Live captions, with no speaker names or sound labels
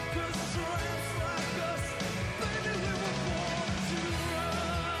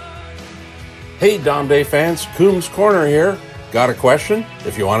Hey, Dom Day fans, Coombs Corner here. Got a question?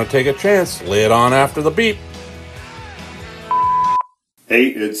 If you want to take a chance, lay it on after the beep. Hey,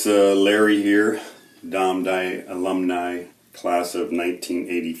 it's Larry here, Dom Day alumni, class of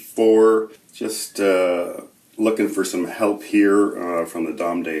 1984. Just looking for some help here from the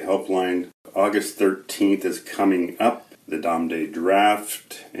Dom Day helpline. August 13th is coming up, the Dom Day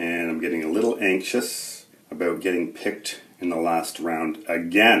draft, and I'm getting a little anxious about getting picked in the last round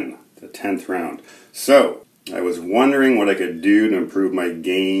again, the 10th round. So, I was wondering what I could do to improve my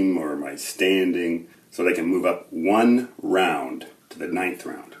game or my standing so that I can move up one round to the 9th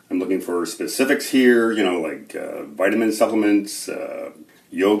round. I'm looking for specifics here, like vitamin supplements,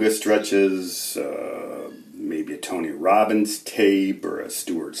 yoga stretches, maybe a Tony Robbins tape or a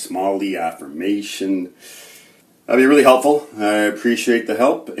Stuart Smalley affirmation. That'd be really helpful. I appreciate the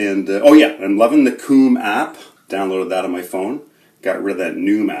help. And I'm loving the Coom app. Downloaded that on my phone. Got rid of that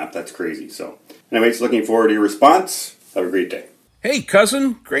Noom app. That's crazy. So, anyways, looking forward to your response. Have a great day. Hey,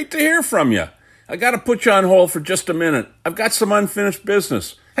 cousin, great to hear from you. I got to put you on hold for just a minute. I've got some unfinished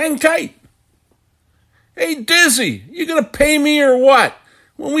business. Hang tight. Hey, Dizzy, you going to pay me or what?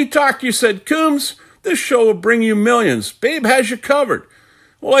 When we talked, you said, Coombs, this show will bring you millions. Babe has you covered.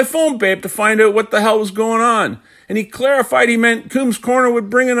 Well, I phoned Babe to find out what the hell was going on, and he clarified he meant Coombs Corner would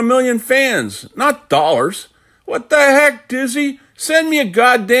bring in 1 million fans, not dollars. What the heck, Dizzy? Send me a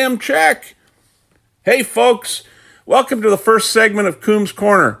goddamn check. Hey, folks, welcome to the first segment of Coombs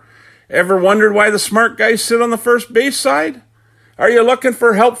Corner. Ever wondered why the smart guys sit on the first base side? Are you looking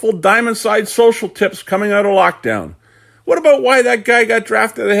for helpful diamond side social tips coming out of lockdown? What about why that guy got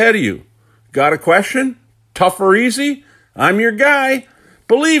drafted ahead of you? Got a question? Tough or easy? I'm your guy.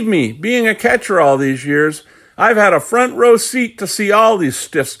 Believe me, being a catcher all these years, I've had a front row seat to see all these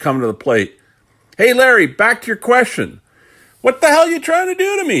stiffs come to the plate. Hey, Larry, back to your question. What the hell are you trying to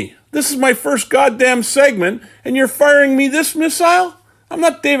do to me? This is my first goddamn segment, and you're firing me this missile? I'm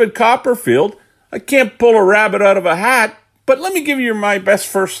not David Copperfield. I can't pull a rabbit out of a hat, but let me give you my best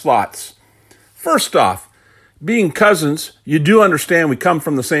first thoughts. First off, being cousins, you do understand we come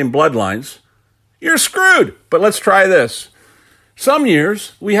from the same bloodlines. You're screwed, but let's try this. Some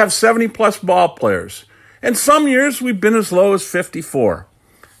years, we have 70-plus ball players, and some years we've been as low as 54.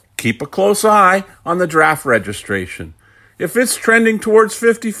 Keep a close eye on the draft registration. If it's trending towards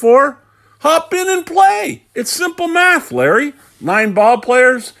 54, hop in and play. It's simple math, Larry. 9 ball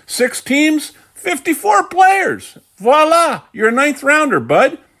players, 6 teams, 54 players. Voila, you're a 9th rounder,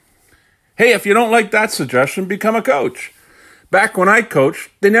 bud. Hey, if you don't like that suggestion, become a coach. Back when I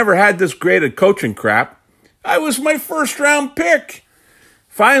coached, they never had this graded coaching crap. I was my first-round pick.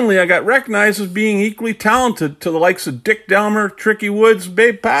 Finally, I got recognized as being equally talented to the likes of Dick Delmer, Tricky Woods,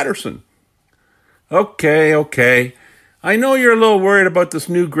 Babe Patterson. Okay. I know you're a little worried about this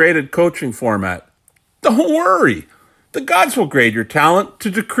new graded coaching format. Don't worry. The gods will grade your talent to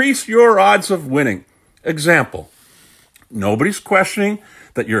decrease your odds of winning. Example, nobody's questioning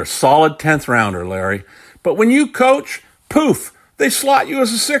that you're a solid 10th rounder, Larry. But when you coach, poof, they slot you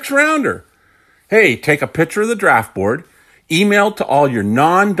as a 6th rounder. Hey, take a picture of the draft board, email to all your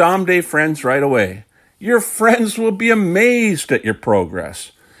non-Dom Day friends right away. Your friends will be amazed at your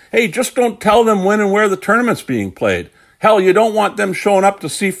progress. Hey, just don't tell them when and where the tournament's being played. Hell, you don't want them showing up to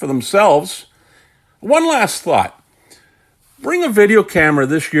see for themselves. One last thought. Bring a video camera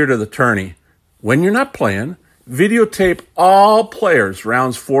this year to the tourney. When you're not playing, videotape all players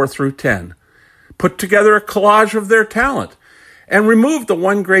rounds 4 through 10. Put together a collage of their talent and remove the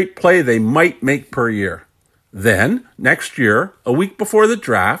one great play they might make per year. Then, next year, a week before the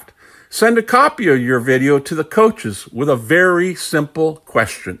draft, send a copy of your video to the coaches with a very simple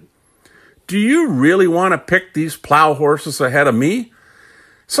question. Do you really want to pick these plow horses ahead of me?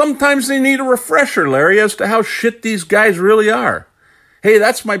 Sometimes they need a refresher, Larry, as to how shit these guys really are. Hey,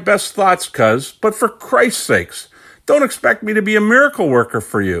 that's my best thoughts, cuz, but for Christ's sakes, don't expect me to be a miracle worker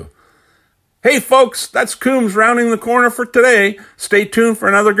for you. Hey, folks, that's Coombs rounding the corner for today. Stay tuned for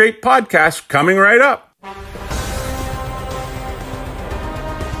another great podcast coming right up.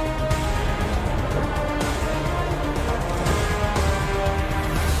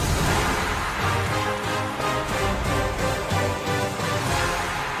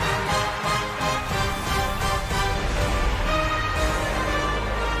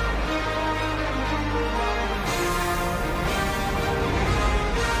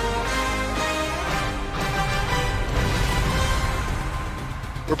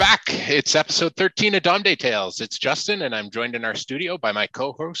 We're back. It's episode 13 of Dom Day Tales. It's Justin, and I'm joined in our studio by my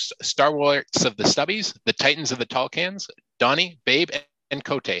co-hosts, Stalwarts of the Stubbies, the Titans of the Tall Cans, Donnie, Babe, and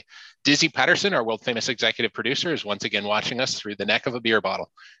Cote. Dizzy Patterson, our world-famous executive producer, is once again watching us through the neck of a beer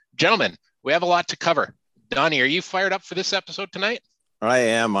bottle. Gentlemen, we have a lot to cover. Donnie, are you fired up for this episode tonight? I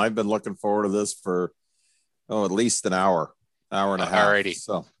am. I've been looking forward to this for at least an hour and a half. Alrighty.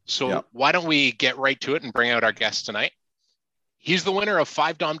 So why don't we get right to it and bring out our guest tonight? He's the winner of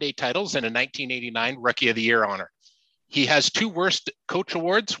 5 Dom Day titles and a 1989 Rookie of the Year honor. He has 2 worst coach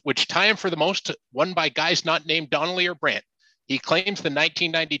awards, which tie him for the most, won by guys not named Donnelly or Brandt. He claims the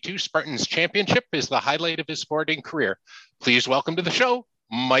 1992 Spartans championship is the highlight of his sporting career. Please welcome to the show,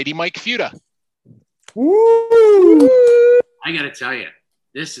 Mighty Mike Futa. Woo! I got to tell you,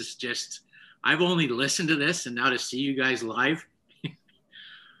 this is just, I've only listened to this, and now to see you guys live,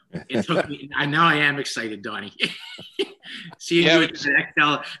 it took me, now I am excited, Donnie. Seeing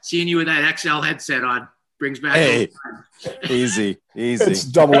you with that XL headset on brings back. Hey, easy. It's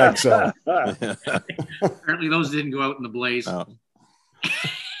double XL. Apparently those didn't go out in the blaze. Oh.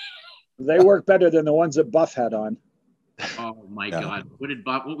 They work better than the ones that Buff had on. Oh my God.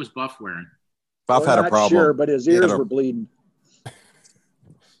 What was Buff wearing? Buff had a problem. Sure, but his ears were bleeding.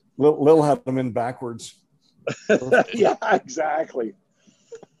 Lil had them in backwards. Yeah, exactly.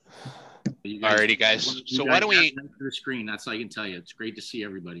 Alrighty, guys. So why don't we to the screen? That's all I can tell you. It's great to see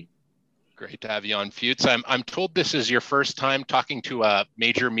everybody. Great to have you on, Futes. I'm told this is your first time talking to a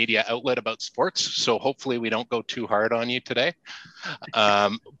major media outlet about sports, so hopefully we don't go too hard on you today.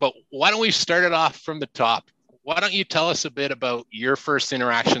 But why don't we start it off from the top? Why don't you tell us a bit about your first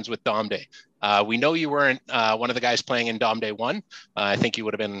interactions with Dom Day? We know you weren't one of the guys playing in Dom Day 1. I think you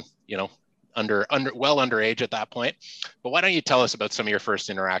would have been, underage at that point. But why don't you tell us about some of your first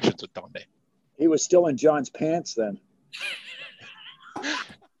interactions with Dom Day? He was still in John's pants then.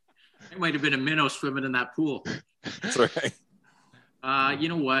 It might have been a minnow swimming in that pool. That's right. You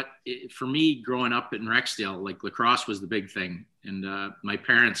know what? For me, growing up in Rexdale, like lacrosse was the big thing. And my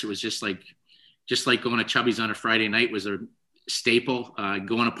parents, it was just like going to Chubby's on a Friday night was a staple.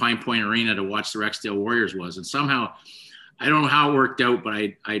 Going to Pine Point Arena to watch the Rexdale Warriors was. And somehow, I don't know how it worked out, but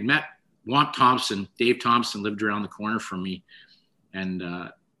I'd met Wamp Thompson. Dave Thompson lived around the corner from me. And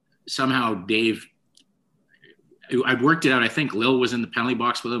somehow Dave, I'd worked it out. I think Lil was in the penalty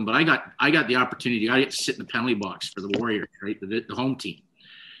box with him, but I got the opportunity. I get to sit in the penalty box for the Warriors, right, the home team.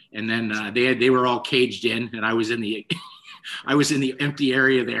 And then they were all caged in, and I was in the empty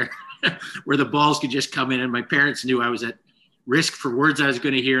area there where the balls could just come in. And my parents knew I was at risk for words I was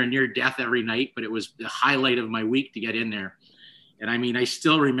going to hear and near death every night, but it was the highlight of my week to get in there. And I mean, I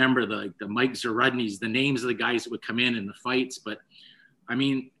still remember the Mike Zarudnys, the names of the guys that would come in the fights. But I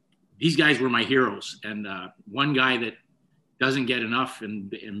mean, these guys were my heroes. And one guy that doesn't get enough,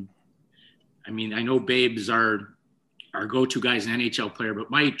 and I mean, I know Babe's our go-to guy as an NHL player, but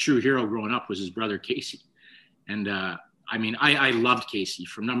my true hero growing up was his brother Casey. And I mean, I loved Casey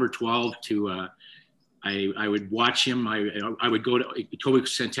from number 12 to I would watch him. I would go to Etobicoke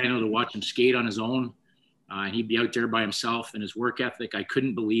Centennial to watch him skate on his own. He'd be out there by himself, and his work ethic, I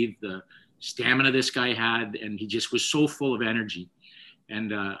couldn't believe the stamina this guy had, and he just was so full of energy.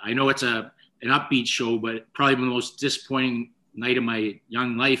 And I know it's an upbeat show, but probably the most disappointing night of my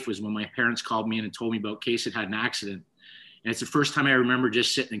young life was when my parents called me in and told me about Case had an accident. And it's the first time I remember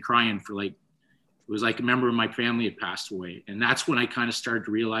just sitting and crying it was like a member of my family had passed away. And that's when I kind of started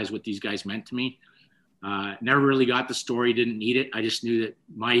to realize what these guys meant to me. Never really got the story, didn't need it. I just knew that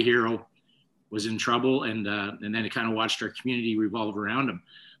my hero was in trouble, and then I kind of watched our community revolve around him.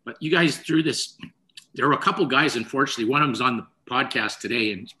 But you guys, through this, there were a couple guys, unfortunately, one of them's on the podcast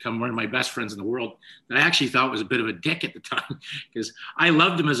today and become one of my best friends in the world, that I actually thought was a bit of a dick at the time, because I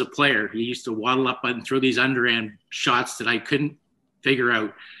loved him as a player. He used to waddle up and throw these underhand shots that I couldn't figure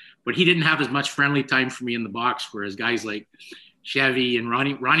out, but he didn't have as much friendly time for me in the box, whereas guys like Chevy and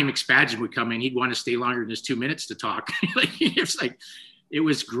Ronnie McSpadgen would come in. He'd want to stay longer than just 2 minutes to talk. It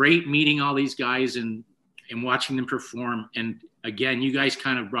was great meeting all these guys and watching them perform. And again, you guys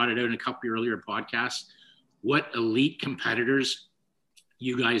kind of brought it out in a couple of earlier podcasts, what elite competitors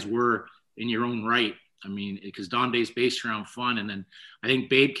you guys were in your own right. I mean, because Dom Day's based around fun. And then I think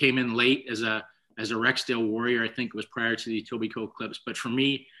Babe came in late as a Rexdale Warrior. I think it was prior to the Etobicoke Clips. But for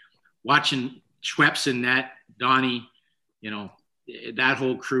me, watching Schweppes and Net, Donnie, that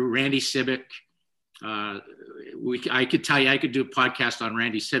whole crew, Randy Sibic, I could tell you, I could do a podcast on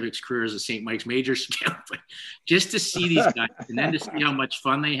Randy Sibic's career as a St. Mike's Major scout, but just to see these guys and then to see how much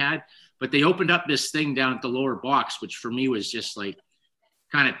fun they had. But they opened up this thing down at the lower box, which for me was just like,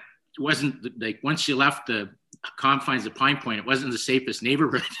 kind of wasn't like, once you left the confines of Pine Point, it wasn't the safest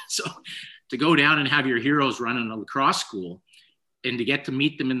neighborhood. So to go down and have your heroes running a lacrosse school and to get to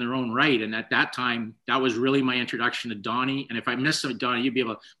meet them in their own right. And at that time, that was really my introduction to Donnie. And if I missed some Donnie, you'd be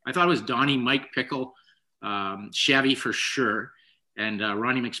able to, I thought it was Donnie, Mike Pickle, Chevy for sure. and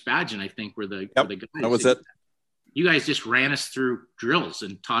Ronnie McSpadgen, I think, were the guys. That was it. You guys just ran us through drills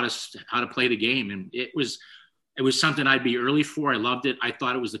and taught us how to play the game. And it was something I'd be early for. I loved it. I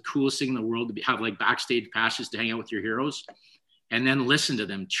thought it was the coolest thing in the world to have like backstage passes to hang out with your heroes and then listen to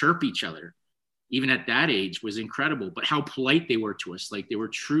them chirp each other. Even at that age was incredible, but how polite they were to us. Like they were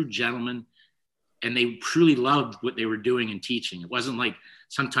true gentlemen and they truly loved what they were doing and teaching. It wasn't like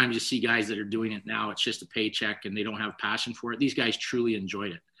sometimes you see guys that are doing it now. It's just a paycheck and they don't have passion for it. These guys truly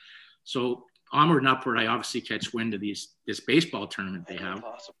enjoyed it. So onward and upward, I obviously catch wind of this baseball tournament they have.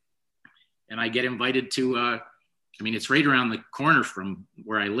 Awesome. And I get invited to, it's right around the corner from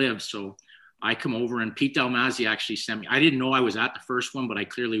where I live. So I come over and Pete Dalmazzi actually sent me. I didn't know I was at the first one, but I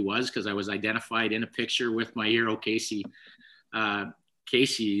clearly was because I was identified in a picture with my hero, Casey. Last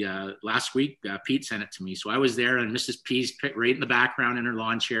week, Pete sent it to me. So I was there and Mrs. P's right in the background in her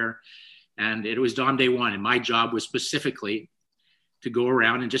lawn chair. And it was Dom Day 1. And my job was specifically to go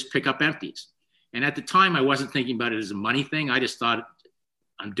around and just pick up empties. And at the time, I wasn't thinking about it as a money thing. I just thought,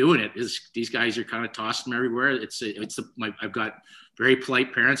 I'm doing it. These guys are kind of tossing them everywhere. I've got very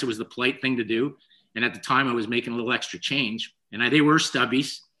polite parents. It was the polite thing to do. And at the time, I was making a little extra change. And they were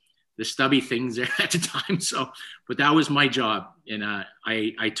stubbies, the stubby things there at the time. So, but that was my job. And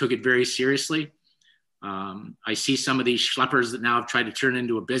I took it very seriously. I see some of these schleppers that now have tried to turn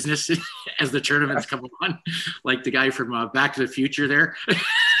into a business as the tournaments come on, like the guy from Back to the Future there.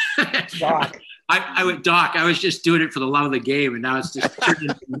 Doc. I was just doing it for the love of the game, and now it's just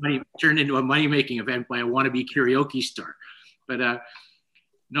turned into a money-making event by a wannabe karaoke star. But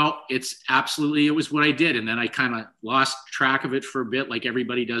no, it was what I did, and then I kind of lost track of it for a bit, like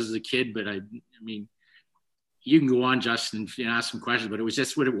everybody does as a kid. But I mean, you can go on, Justin, and ask some questions, but it was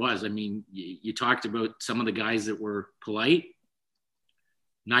just what it was. I mean, you talked about some of the guys that were polite.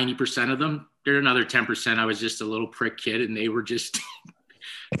 90% of them, there are another 10%. I was just a little prick kid, and they were just.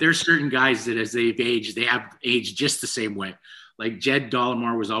 There's certain guys that as they've aged, they have aged just the same way. Like Jed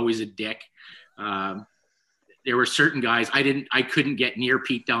Dollamore was always a dick. There were certain guys I couldn't get near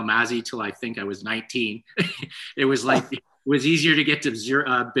Pete Dalmazzi till I think I was 19. It was like it was easier to get to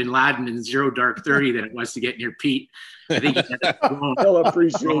Bin Laden in Zero Dark 30 than it was to get near Pete. I think I'll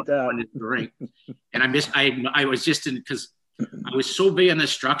appreciate that. And I was just because I was so big on the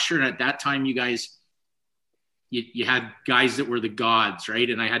structure, and at that time, you guys. You had guys that were the gods, right?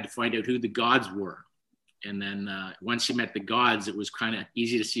 And I had to find out who the gods were. And then once you met the gods, it was kind of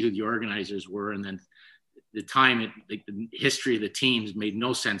easy to see who the organizers were. And then the history of the teams made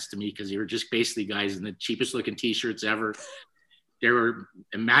no sense to me because they were just basically guys in the cheapest looking t-shirts ever. There were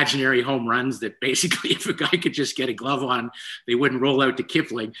imaginary home runs that basically if a guy could just get a glove on, they wouldn't roll out to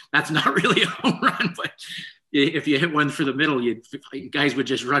Kipling. That's not really a home run, but if you hit one for the middle, guys would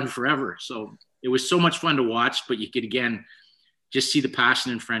just run forever. So it was so much fun to watch, but you could, again, just see the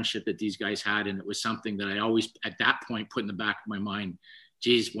passion and friendship that these guys had. And it was something that I always, at that point, put in the back of my mind,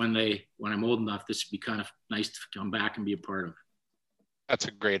 geez, when I'm old enough, this would be kind of nice to come back and be a part of. That's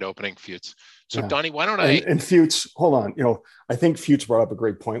a great opening, Futes. So, yeah. Donnie, why don't And Futes, hold on. I think Futes brought up a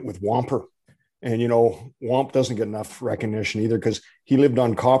great point with Wamper. And, Wamp doesn't get enough recognition either because he lived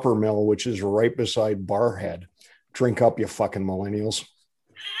on Copper Mill, which is right beside Barhead. Drink up, you fucking millennials.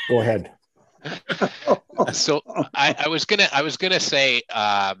 Go ahead. So I was gonna say,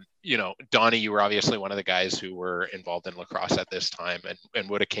 Donnie, you were obviously one of the guys who were involved in lacrosse at this time and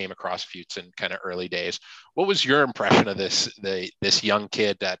would have came across Futes in kind of early days. What was your impression of this young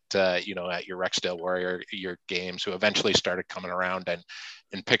kid at at your Rexdale Warrior, your games, who eventually started coming around and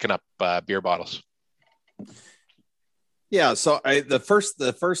picking up beer bottles? Yeah, so the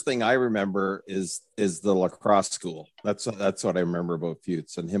first thing I remember is the lacrosse school. That's what I remember about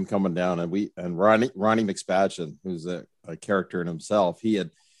Futes and him coming down, and Ronnie McSpadgen, who's a character in himself. He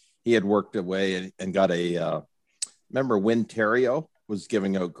had worked away and got remember Win Terrio was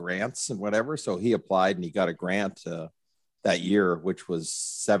giving out grants and whatever, so he applied and he got a grant that year, which was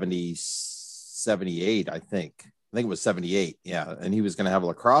 78, I think it was 78, yeah, and he was going to have a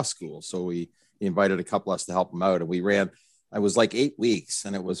lacrosse school, so he invited a couple of us to help him out, and we ran. I was like 8 weeks,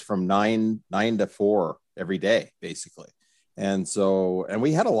 and it was from 9 to 4 every day, basically. And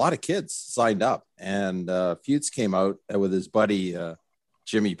we had a lot of kids signed up, and Futes came out with his buddy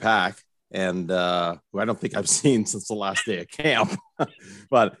Jimmy Pack, and who I don't think I've seen since the last day of camp,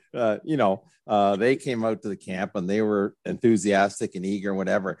 but they came out to the camp and they were enthusiastic and eager and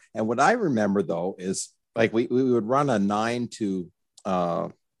whatever. And what I remember though is like we would run a 9 to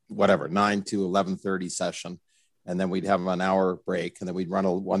 11:30 session, and then we'd have an hour break, and then we'd run a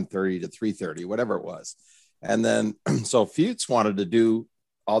 1:30 to 3:30, whatever it was. And then so Futes wanted to do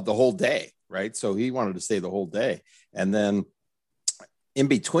the whole day, right? So he wanted to stay the whole day. And then in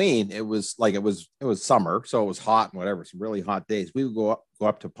between, it was summer, so it was hot and whatever, some really hot days. We would go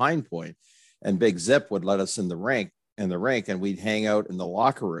up to Pine Point, and Big Zip would let us in the rink, and we'd hang out in the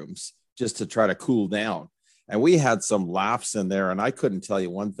locker rooms just to try to cool down. And we had some laughs in there, and I couldn't tell you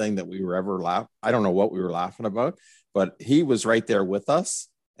one thing that we were ever laughing. I don't know what we were laughing about, but he was right there with us.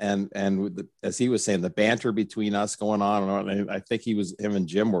 And as he was saying, the banter between us going on and on, and I think him and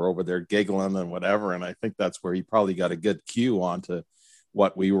Jim were over there giggling and whatever. And I think that's where he probably got a good cue onto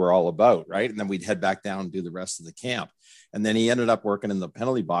what we were all about. Right. And then we'd head back down and do the rest of the camp. And then he ended up working in the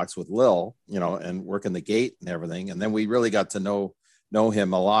penalty box with Lil, and working the gate and everything. And then we really got to know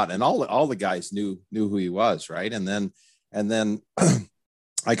him a lot. And all the guys knew who he was. Right. And then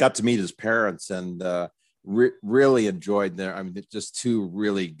I got to meet his parents, and, really enjoyed their, just two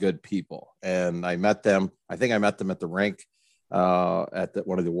really good people. And I met them. I think I met them at the rink at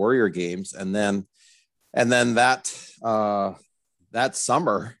one of the Warrior games. And then that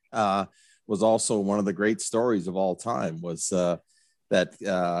summer was also one of the great stories of all time, was that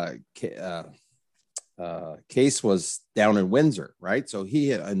Case was down in Windsor, right? So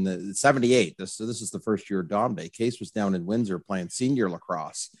he in the 78, this is the first year of Dom Day. Case was down in Windsor playing senior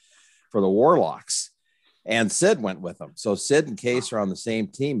lacrosse for the Warlocks. And Sid went with them. So Sid and Case are on the same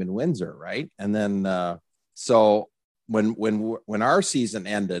team in Windsor, right? And then so when our season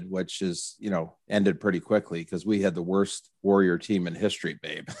ended, which is, ended pretty quickly because we had the worst Warrior team in history,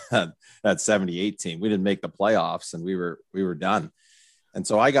 babe, that 78 team. We didn't make the playoffs, and we were done. And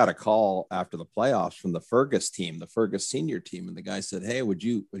so I got a call after the playoffs from the Fergus team, the Fergus senior team. And the guy said, "Hey, would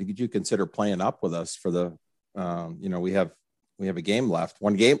you consider playing up with us for the, we have a game left,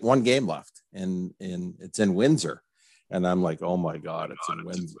 one game left, and it's in Windsor." And I'm like, "Oh my God, it's in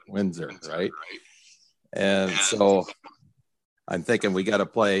Windsor, right?" And so I'm thinking we got to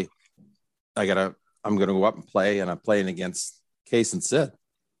play. I'm going to go up and play, and I'm playing against Case and Sid.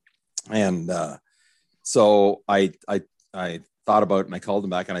 And so I thought about it, and I called him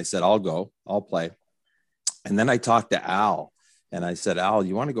back, and I said, I'll play. And then I talked to Al, and I said, "Al,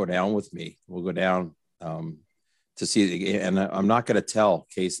 you want to go down with me? We'll go down to see the game, and I'm not going to tell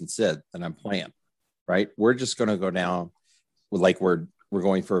Case and Sid that I'm playing, right? We're just going to go down like we're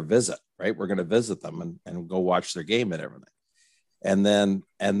going for a visit, right? We're going to visit them and go watch their game and everything." And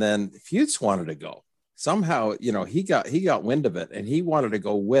then Fuchs wanted to go. Somehow, he got wind of it, and he wanted to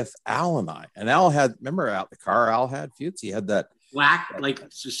go with Al and I. And Al had, remember the car Al had, Fuchs? He had that black, like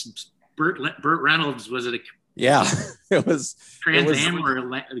just Burt Reynolds, was it a Yeah, it was Trans Am or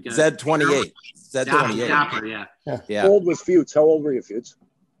like Z28. Z28. Dapper, yeah. How old was Fuchs? How old were you, Fuchs?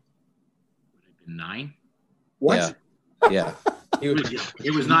 9. What? Yeah.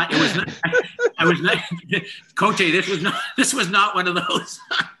 It was not. I was not. Cote, this was not one of those.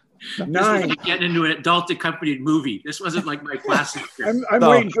 9. Like getting into an adult accompanied movie. This wasn't like my classic. I'm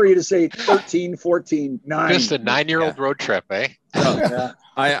waiting for you to say 13, 14, 9. Just a 9-year-old road trip, eh? Yeah.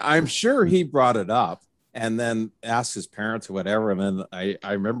 I'm sure he brought it up and then asked his parents or whatever. And then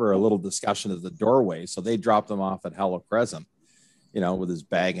I remember a little discussion at the doorway. So they dropped him off at Hello Crescent, with his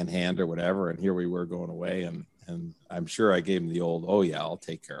bag in hand or whatever. And here we were going away. And I'm sure I gave him the old, "Oh yeah, I'll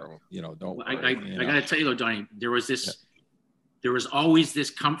take care of him." Don't worry. I got to tell you though, Donnie, there was always this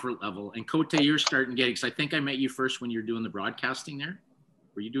comfort level. And Cote, you're starting to get it, because I think I met you first when you're doing the broadcasting there.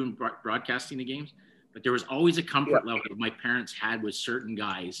 Were you doing broadcasting the games? But there was always a comfort level that my parents had with certain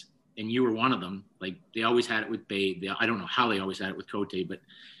guys, and you were one of them. Like they always had it with Babe. I don't know how they always had it with Cote, but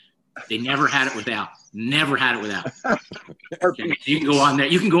they never had it with Al. Never had it with Al. Okay. You can go on there.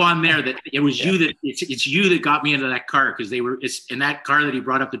 You can go on there that it was you that it's you that got me into that car, because it's in that car that he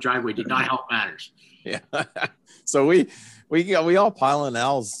brought up the driveway did not help matters. Yeah. So we all pile in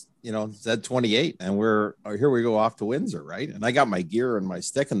Al's, Z28, and here we go off to Windsor, right? And I got my gear and my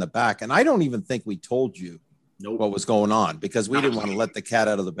stick in the back, and I don't even think we told you what was going on, because we didn't want to let the cat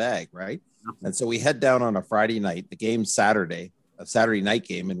out of the bag, right? And so we head down on a Friday night. The game's Saturday, a Saturday night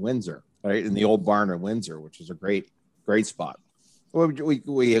game in Windsor, right? In the old barn in Windsor, which is a great spot. We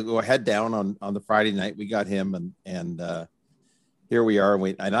go head down on the Friday night. We got him, and here we are.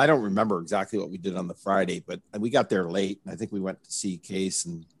 And I don't remember exactly what we did on the Friday, but we got there late. I think we went to see Case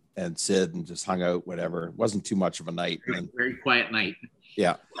and Sid and just hung out, whatever. It wasn't too much of a night. Very quiet night.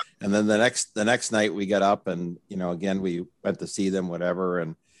 Yeah. And then the next night we got up and, again, we went to see them, whatever.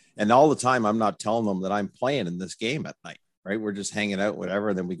 And all the time I'm not telling them that I'm playing in this game at night, right? We're just hanging out, whatever.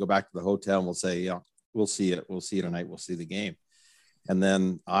 And then we go back to the hotel and we'll say, we'll see it. We'll see it tonight. We'll see the game. And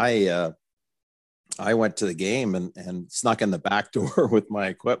then I went to the game and snuck in the back door with my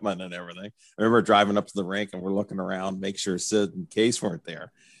equipment and everything. I remember driving up to the rink and we're looking around, make sure Sid and Case weren't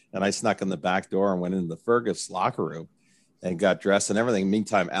there. And I snuck in the back door and went into the Fergus locker room. and got dressed and everything.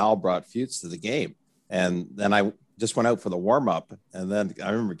 Meantime, Al brought Fuchs to the game. And then I just went out for the warm up. And then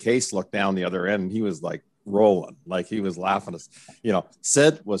I remember Case looked down the other end and he was like rolling, like he was laughing.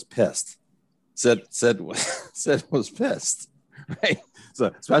 Sid was pissed. Sid was pissed, right?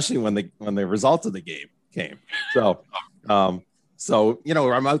 So especially when the result of the game came. So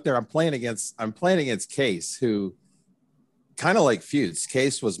I'm out there, I'm playing against Case, who kind of like Fuchs.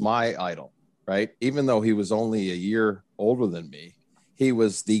 Case was my idol, right? Even though he was only a year older than me, he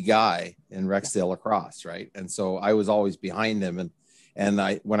was the guy in Rexdale lacrosse, right? And so I was always behind him.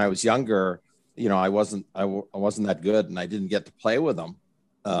 And when I was younger, I wasn't that good, and I didn't get to play with him.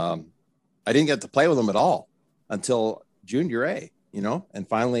 I didn't get to play with him at all until junior A, and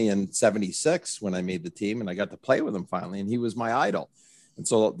finally in 76 when I made the team and I got to play with him finally, and he was my idol. And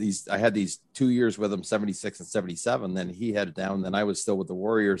so I had these 2 years with him, 76 and 77. Then he headed down. Then I was still with the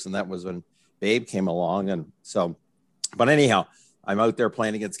Warriors, and that was when Babe came along. And so, but anyhow, I'm out there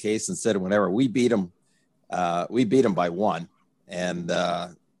playing against Case and Sid, whatever. We beat him by one. And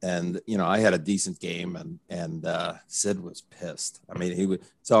I had a decent game, and Sid was pissed. I mean,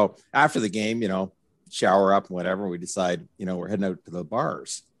 so after the game, shower up and whatever, we decide, we're heading out to the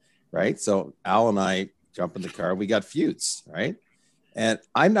bars, right? So Al and I jump in the car, we got Fuchs, right? And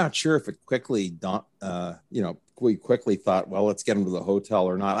I'm not sure if it we quickly thought, well, let's get him to the hotel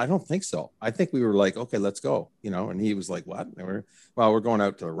or not. I don't think so. I think we were like, okay, let's go, and he was like, what? And we're going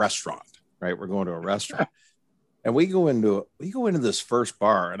out to a restaurant, right? We're going to a restaurant. And we go into this first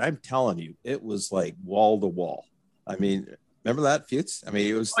bar, and I'm telling you, it was like wall to wall. I mean, remember that, Fuchs? I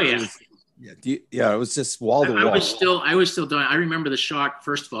mean, it was. Oh, yeah. It was just wall to wall. I was still doing. I remember the shock,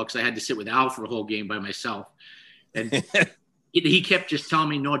 first of all, because I had to sit with Al for a whole game by myself, and he kept just telling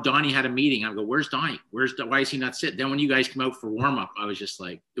me, "No, Donnie had a meeting." I go, "Where's Donnie? Why is he not sitting?" Then when you guys come out for warm up, I was just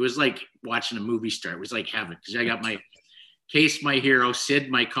like, it was like watching a movie star. It was like heaven, because I got my Case, my hero,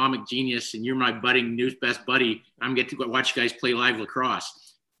 Sid, my comic genius, and you're my budding news best buddy. I'm getting to go watch you guys play live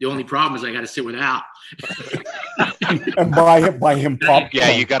lacrosse. The only problem is I got to sit with Al. And buy him popcorn.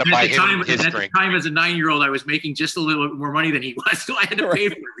 Yeah, you got to buy him his drink. At the time, as a 9-year-old, I was making just a little more money than he was, so I had to pay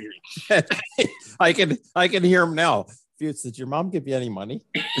for everything. I can hear him now. Fuchs, did your mom give you any money?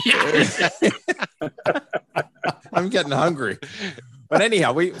 Yeah. I'm getting hungry. But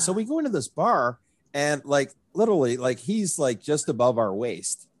anyhow, we go into this bar, and literally, he's just above our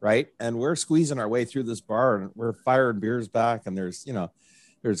waist, right? And we're squeezing our way through this bar, and we're firing beers back, and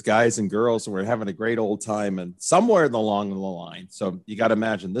there's guys and girls, and we're having a great old time. And somewhere along the line, so you got to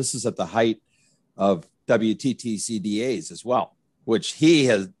imagine this is at the height of WTTCDAs as well, which he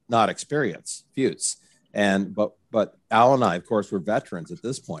has not experienced, Fuchs. But Al and I, of course, were veterans at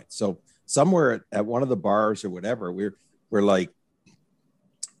this point. So somewhere at one of the bars or whatever, we're like,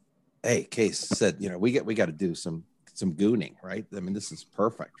 hey, Case said, we got to do some gooning, right? I mean, this is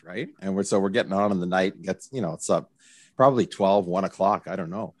perfect, right? And we're getting on in the night. It's up probably 1 o'clock. I don't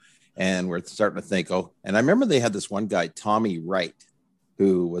know. And we're starting to think, and I remember they had this one guy, Tommy Wright,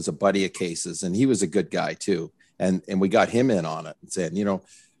 who was a buddy of Case's, and he was a good guy too. And we got him in on it and said,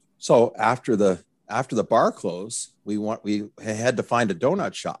 so after the bar closed, we had to find a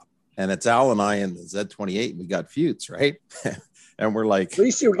donut shop, and it's Al and I in the Z28. We got Fuchs, right? And we're like, at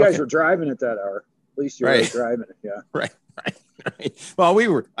least you guys were driving at that hour. At least you were driving it. Yeah. Right. Well, we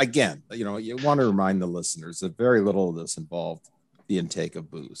were, again, you want to remind the listeners that very little of this involved the intake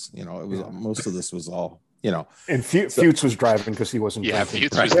of booze. It was most of this was all, And Fuchs was driving because he wasn't. Yeah, drinking.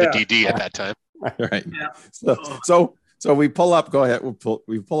 Fuchs was the DD at that time. Right. Yeah. So we pull up. Go ahead.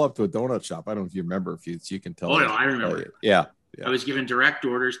 We pull up to a donut shop. I don't know if you remember, Fuchs. You can tell. Oh, no, I remember. Yeah. I was given direct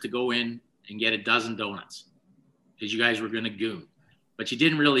orders to go in and get a dozen donuts because you guys were going to goon, but you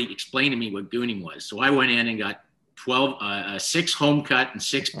didn't really explain to me what gooning was. So I went in and got 6 home cut and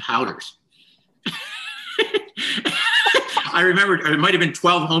 6 powders. I remember it might have been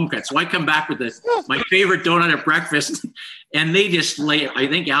 12 home cuts. So I come back with my favorite donut at breakfast, and they just I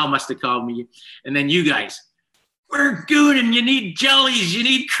think Al must have called me, and then you guys, we're gooning. You need jellies. You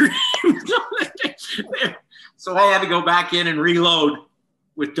need cream. So I had to go back in and reload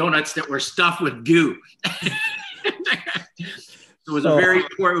with donuts that were stuffed with goo. It was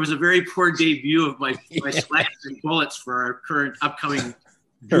a very poor debut of my selections and bullets for our current upcoming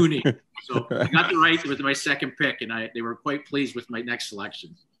gooning. So I got the right with my second pick, and they were quite pleased with my next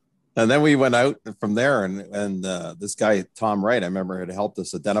selection. And then we went out from there, and this guy, Tom Wright, I remember, had helped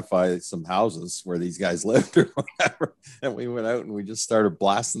us identify some houses where these guys lived or whatever. And we went out and we just started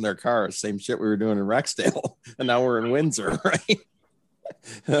blasting their cars. Same shit we were doing in Rexdale. And now we're in Windsor, right?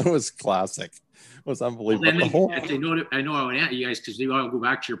 That was classic. It was unbelievable. Well, I know I went at you guys because they all go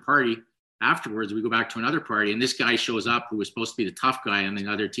back to your party. afterwards, we go back to another party, and this guy shows up who was supposed to be the tough guy on the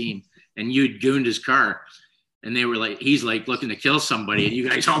other team, and you gooned his car. And they were like, he's like looking to kill somebody, and you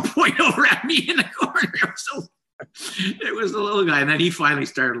guys all point over at me in the corner. So it was the little guy, and then he finally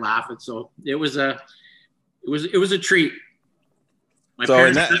started laughing. So it was a treat. My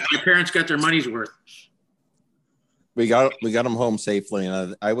parents got their money's worth. We got him home safely,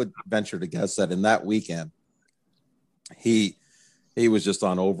 and I would venture to guess that in that weekend, he was just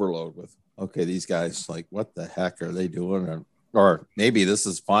on overload with, okay, these guys, like, what the heck are they doing? Or maybe this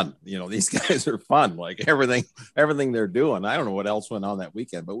is fun. You know, these guys are fun. Like everything they're doing. I don't know what else went on that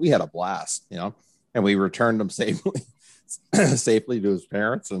weekend, but we had a blast, you know, and we returned him safely to his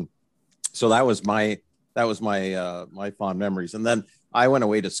parents. And so that was my fond memories. And then I went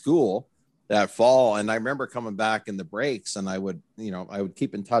away to school that fall, and I remember coming back in the breaks, and I would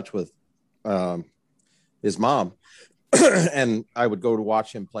keep in touch with his mom and I would go to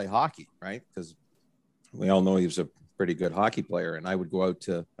watch him play hockey, right? Because we all know he was a pretty good hockey player. And I would go out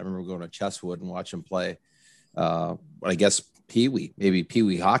I remember going to Chesswood and watch him play, I guess Pee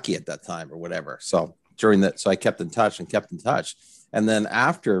Wee hockey at that time or whatever. So I kept in touch. And then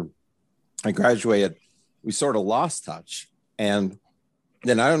after I graduated, we sort of lost touch. And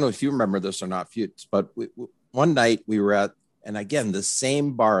then I don't know if you remember this or not, Fuchs, but one night we were at, and again, the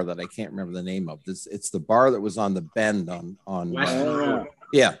same bar that I can't remember the name of. It's the bar that was on the bend on Western Road.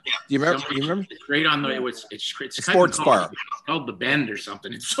 Yeah. Do you remember? It's right on the. It's sports bar. It's called the Bend or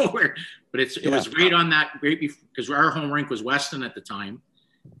something. It's so weird, but it was right on that. Because our home rink was Weston at the time,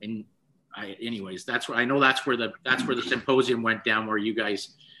 and anyways, that's where I know that's where the symposium went down where you guys.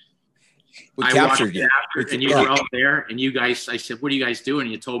 We captured you. And you were out there, and you guys. I said, "What are you guys doing?"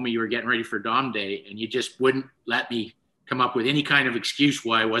 And you told me you were getting ready for Dom Day, and you just wouldn't let me come up with any kind of excuse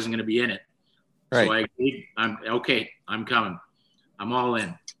why I wasn't going to be in it. Right. So I agreed. I'm okay. I'm coming. I'm all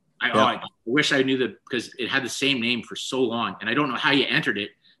in. I wish I knew that because it had the same name for so long. And I don't know how you entered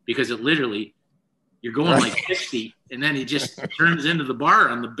it because it literally, you're going like 60 and then it just turns into the bar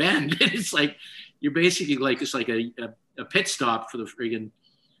on the Bend. It's like, you're basically like, it's like a pit stop for the friggin'.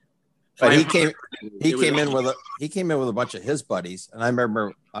 But he came in with a bunch of his buddies. And I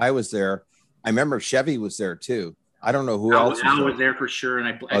remember I was there. I remember Chevy was there too. I don't know who else was there for sure. And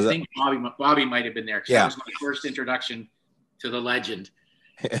I think Bobby might've been there. That was my first introduction to the legend.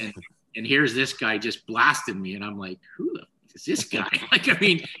 And here's this guy just blasted me. And I'm like, who the fuck is this guy? Like, I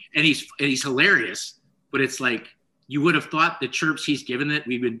mean, and he's hilarious, but it's like, you would have thought the chirps he's given it.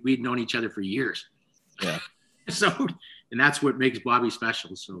 We'd known each other for years. Yeah. So, and that's what makes Bobby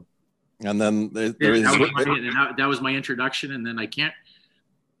special. So, and then that was my introduction. And then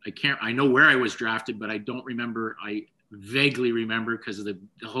I know where I was drafted, but I don't remember. I vaguely remember because of the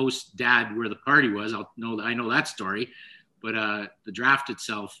host dad where the party was. I know that story. But the draft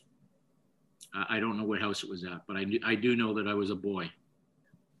itself, I don't know what house it was at, but I do know that I was a boy.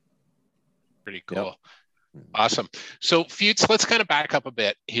 Pretty cool. Yep. Awesome. So Fuchs, let's kind of back up a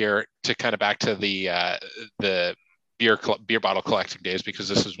bit here to kind of back to the beer bottle collecting days, because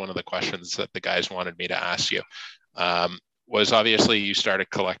this is one of the questions that the guys wanted me to ask you. Was obviously you started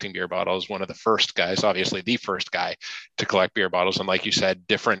collecting beer bottles, one of the first guys, obviously the first guy to collect beer bottles. And like you said,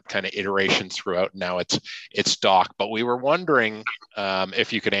 different kind of iterations throughout. Now it's Doc, but we were wondering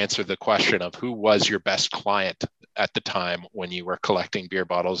if you could answer the question of who was your best client at the time when you were collecting beer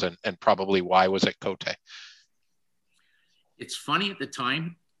bottles, and probably why was it Cote? It's funny at the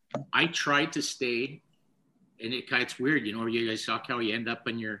time, I tried to stay, and it's weird, you know, you guys saw how you end up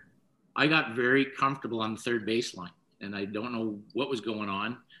I got very comfortable on the third baseline. And I don't know what was going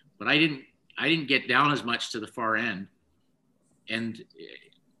on, but I didn't get down as much to the far end. And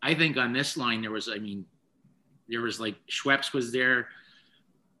I think on this line, there was like Schweppes was there.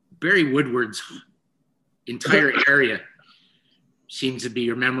 Barry Woodward's entire area seems to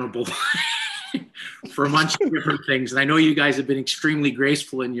be memorable for a bunch of different things. And I know you guys have been extremely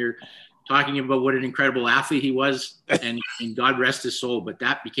graceful in your talking about what an incredible athlete he was, and God rest his soul. But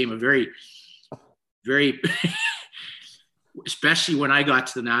that became a very, very especially when I got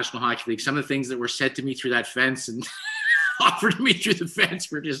to the National Hockey League, some of the things that were said to me through that fence and offered to me through the fence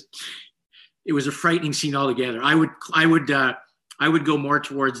were it was a frightening scene altogether. I would go more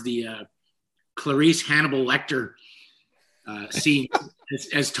towards the Clarice Hannibal Lecter scene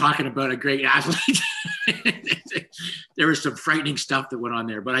as talking about a great athlete. There was some frightening stuff that went on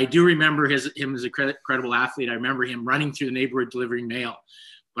there, but I do remember him as a credible athlete. I remember him running through the neighborhood delivering mail.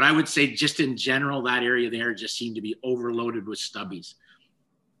 But I would say just in general, that area there just seemed to be overloaded with stubbies.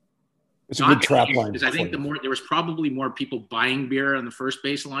 It's a good trap line. Because I think there was probably more people buying beer on the first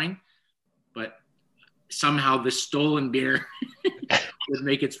base line, but somehow the stolen beer would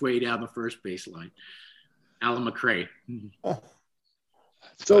make its way down the first baseline. Alan McRae.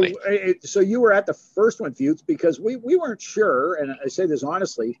 So you were at the first one, Futes, because we weren't sure, and I say this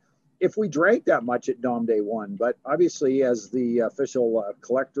honestly, if we drank that much at Dom Day 1. But obviously, as the official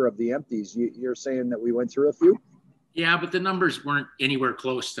collector of the empties, you're saying that we went through a few? Yeah, but the numbers weren't anywhere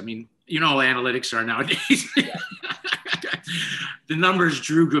close. I mean, you know how analytics are nowadays. Yeah. The numbers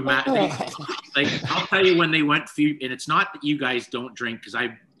drew dramatically. Like, I'll tell you when they went through, and it's not that you guys don't drink, because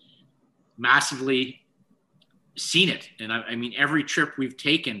I've massively seen it. And I mean, every trip we've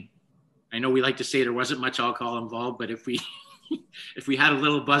taken, I know we like to say there wasn't much alcohol involved, but if we had a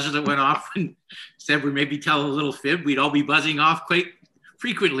little buzzer that went off and said we maybe tell a little fib, we'd all be buzzing off quite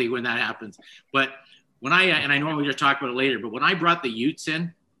frequently when that happens. But when and I know we're going to talk about it later, but when I brought the Utes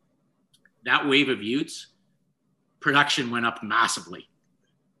in, that wave of Utes, production went up massively.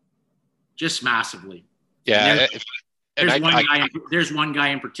 Just massively. Yeah. There's one guy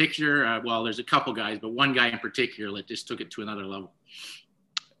in particular. Well, there's a couple guys, but one guy in particular that just took it to another level.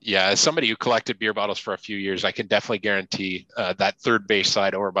 Yeah, as somebody who collected beer bottles for a few years, I can definitely guarantee that third base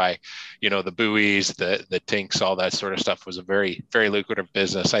side over by, the buoys, the tinks, all that sort of stuff was a very, very lucrative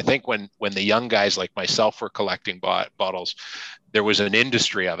business. I think when the young guys like myself were collecting bottles, there was an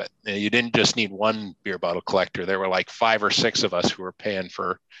industry of it. You didn't just need one beer bottle collector. There were like 5 or 6 of us who were paying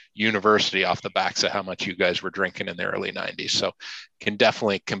for university off the backs of how much you guys were drinking in the early 90s. So can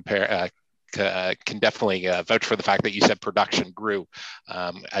definitely compare. Can definitely vouch for the fact that you said production grew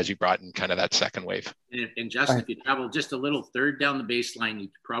as you brought in kind of that second wave. And Justin, if you travel just a little third down the baseline, you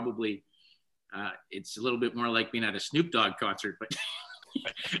could probably, it's a little bit more like being at a Snoop Dogg concert, but.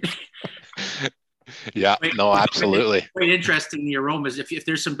 Yeah, no, absolutely. Quite interesting, the aromas. If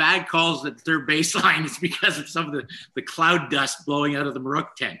there's some bad calls at the third baseline, it's because of some of the cloud dust blowing out of the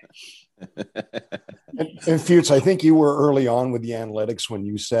Marook tent. And Futes, I think you were early on with the analytics when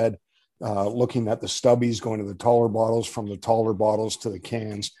you said, looking at the stubbies going to the taller bottles, from the taller bottles to the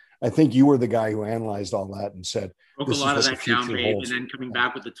cans. I think you were the guy who analyzed all that and said, broke a lot of that down, Dave, and then coming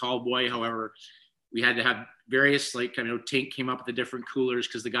back with the tall boy. However, we had to have various, Tank came up with the different coolers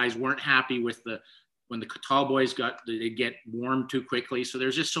because the guys weren't happy with when the tall boys they get warm too quickly. So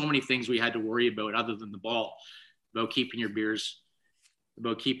there's just so many things we had to worry about other than the ball, about keeping your beers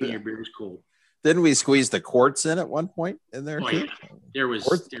cool. Didn't we squeeze the quartz in at one point in there? Yeah. There was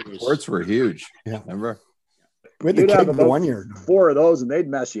quartz were huge. Yeah, remember? We had the keg the 1 year. 4 of those, and they'd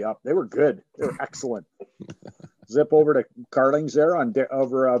mess you up. They were good. They were excellent. Zip over to Carling's there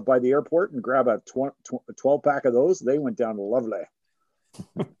over by the airport and grab a 12 pack of those. They went down to lovely.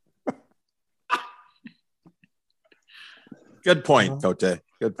 Good point, Tote. Good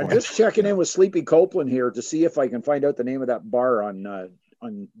point. I'm just checking in with Sleepy Copeland here to see if I can find out the name of that bar on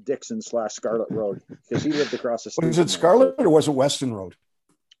Dixon/Scarlet Road, because he lived across the street. Was it Scarlet or was it Weston Road?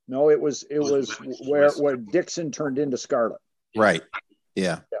 No, it was where Dixon turned into Scarlet. Right.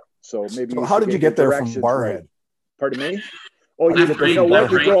 Yeah. So maybe. So how did you get there from Barhead? Right. Pardon me. Oh, you go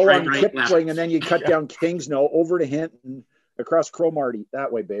along Kipling, and then you cut down Kingsno over to Hinton, across Cromarty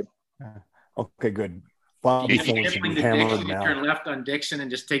that way, babe. Okay, good. You turn left on Dixon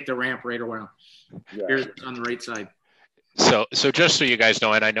and just take the ramp right around. Yeah. Here's on the right side. So just so you guys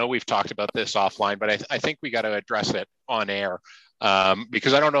know, and I know we've talked about this offline, but I think we got to address it on air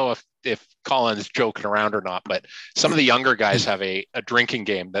because I don't know if Colin's joking around or not, but some of the younger guys have a drinking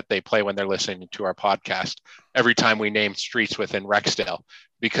game that they play when they're listening to our podcast every time we name streets within Rexdale,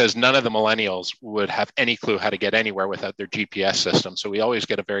 because none of the millennials would have any clue how to get anywhere without their GPS system. So we always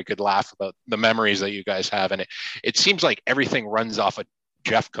get a very good laugh about the memories that you guys have. And it seems like everything runs off a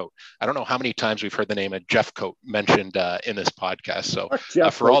Jeffcoat. I don't know how many times we've heard the name of Jeffcoat mentioned in this podcast. So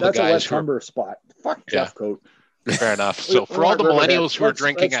for all the guys who are spot, fuck Jeffcoat. Fair enough. So for all the millennials who are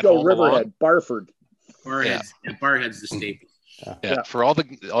drinking at home, Riverhead, Barford. Barhead's the staple. Yeah. For all the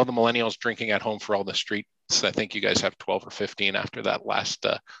millennials drinking at home for all the streets, I think you guys have 12 or 15 after that last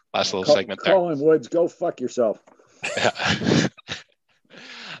little segment there. Colin Woods, go fuck yourself. Yeah.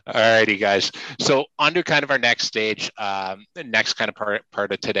 All righty, guys. So on to kind of our next stage, the next kind of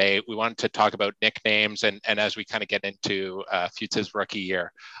part of today, we wanted to talk about nicknames and as we kind of get into Futes' rookie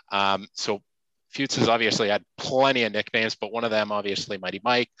year. So Futes has obviously had plenty of nicknames, but one of them obviously Mighty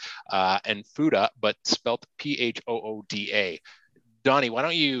Mike and Fuda, but spelt Phooda. Donnie, why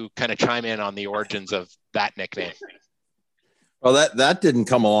don't you kind of chime in on the origins of that nickname? Well, that didn't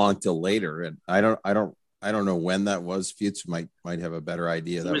come along till later, and I don't know when that was. Futes might have a better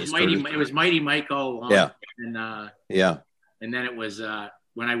idea. It was Mighty Mike all along. Yeah. And then it was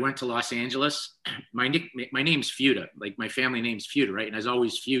when I went to Los Angeles. My name's Fuda. Like my family name's Fuda, right? And I was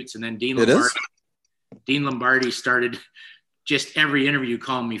always Futes. And then Dean Lombardi. Dean Lombardi started just every interview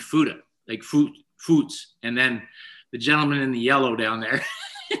calling me Fuda, like Foots. And then the gentleman in the yellow down there,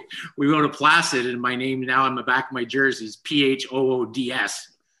 we go to Placid, and my name now on the back of my jersey is Phoods.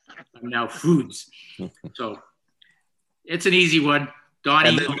 I'm now Foods. So it's an easy one.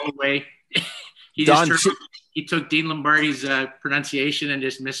 Donnie, the whole way. He took Dean Lombardi's pronunciation and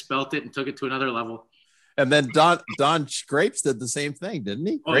just misspelt it and took it to another level. And then Don Grapes did the same thing, didn't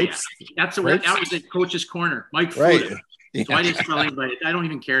he? Oh, Grapes. Yeah. That was at Coach's Corner. Mike Fuda. Right. Yeah. So I didn't spell anybody. I don't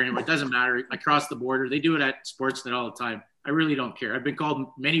even care anymore. It doesn't matter. I cross the border. They do it at Sportsnet all the time. I really don't care. I've been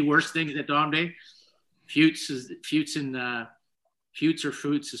called many worse things at Dom Day. Foots or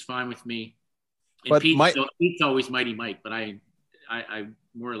Foots is fine with me. And but Pete's always Mighty Mike, but I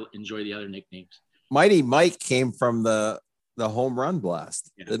more enjoy the other nicknames. Mighty Mike came from the home run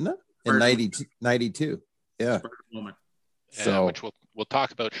blast, didn't it? In 92. Yeah. Moment. So which we'll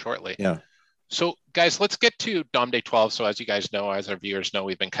talk about shortly. Yeah. So guys, let's get to Dom Day 12. So as you guys know, as our viewers know,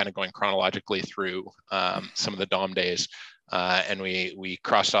 we've been kind of going chronologically through some of the Dom days. And we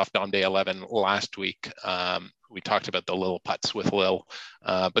crossed off Dom Day 11 last week. We talked about the little putts with Lil.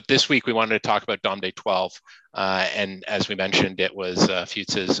 But this week we wanted to talk about Dom Day 12. And as we mentioned, it was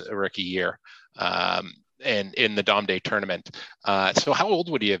Futz's rookie year and in the Dom Day tournament. So how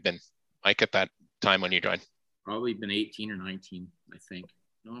old would you have been, Mike, at that time when you joined? Probably been 18 or 19, I think.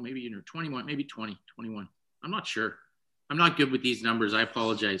 No, maybe 21, maybe 20, 21. I'm not sure. I'm not good with these numbers. I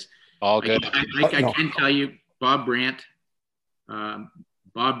apologize. All good. I can tell you, Bob Brandt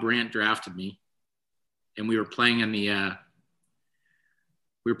drafted me, and we were playing in the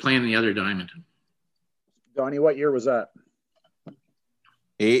other diamond. Donnie, what year was that?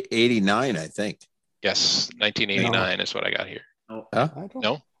 89, I think. Yes, 1989 is what I got here. Oh, huh?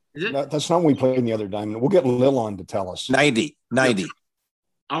 No, is it? That's not when we played in the other diamond. We'll get Lil on to tell us. 90.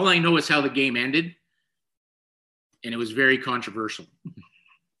 All I know is how the game ended, and it was very controversial.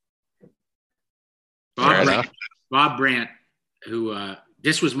 Bob Brandt, who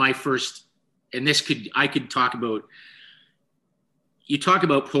this was my first, and I could talk about. You talk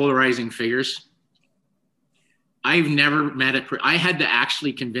about polarizing figures. I've never met I had to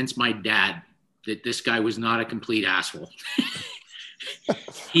actually convince my dad that this guy was not a complete asshole.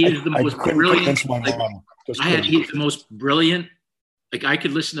 He is the most brilliant. He's the most brilliant. Like, I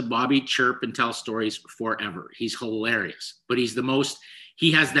could listen to Bobby chirp and tell stories forever. He's hilarious, but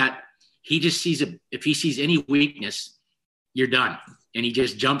he has that, he just sees if he sees any weakness, you're done. And he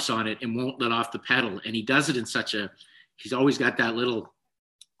just jumps on it and won't let off the pedal. And he does it in he's always got that little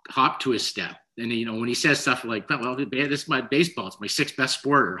hop to his step. And, when he says stuff like, well, this is my baseball, it's my 6th best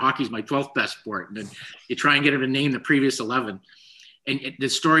sport, or hockey's my 12th best sport. And then you try and get him to name the previous 11. And the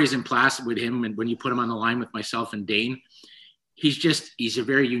story is in Placid with him. And when you put him on the line with myself and Dane, he's a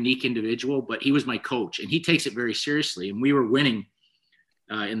very unique individual, but he was my coach and he takes it very seriously. And we were winning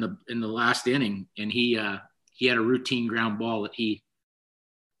in the last inning, and he had a routine ground ball that he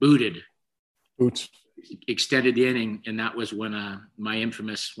booted. Boots. Extended the inning, and that was when I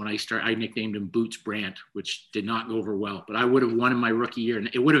nicknamed him Boots Brandt, which did not go over well. But I would have won in my rookie year, and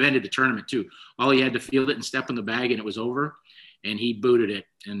it would have ended the tournament too. All he had to field it and step in the bag, and it was over. And he booted it.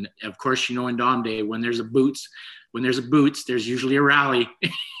 And of course, in Dom Day, when there's a boots, there's usually a rally.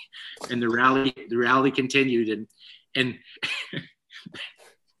 And the rally continued. And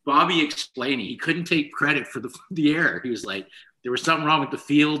Bobby explaining, he couldn't take credit for the error. He was like, there was something wrong with the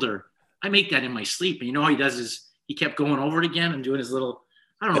field, or I make that in my sleep. And how he does is he kept going over it again and doing his little,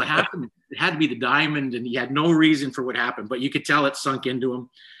 I don't know what happened. It had to be the diamond, and he had no reason for what happened, but you could tell it sunk into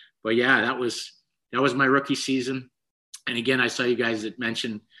him. But yeah, that was my rookie season. And again, I saw you guys that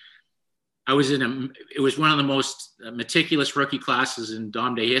mentioned it was one of the most meticulous rookie classes in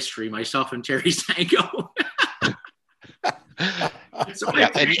Dom Day history, myself and Terry Sanko.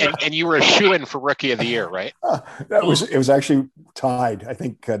 And you were a shoo-in for rookie of the year, right? It was actually tied. I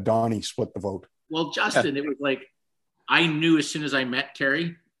think Donnie split the vote. Well, Justin, it was like, I knew as soon as I met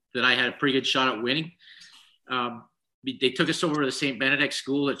Terry that I had a pretty good shot at winning. They took us over to the St. Benedict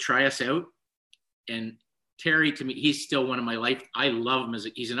school to try us out. And Terry, to me, he's still one of my life. I love him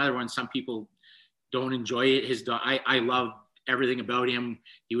he's another one. Some people don't enjoy it. I love everything about him.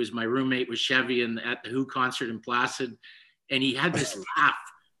 He was my roommate with Chevy at the Who concert in Placid. And he had this laugh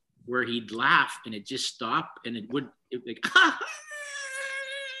where he'd laugh and it just stopped, and it like,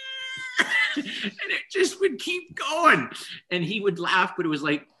 and it just would keep going. And he would laugh, but it was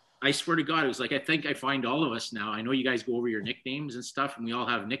like, I swear to God, it was like, I think I find all of us now. I know you guys go over your nicknames and stuff, and we all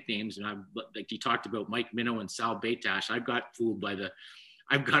have nicknames. And like you talked about Mike Minnow and Sal Batash. I've got fooled by the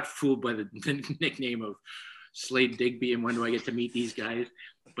nickname of Slade Digby, and when do I get to meet these guys?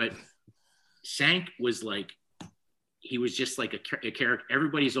 But Sank was like, he was just like a character.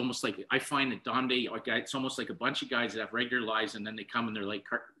 Everybody's almost like, I find that Dom Day, it's almost like a bunch of guys that have regular lives, and then they come and they're like,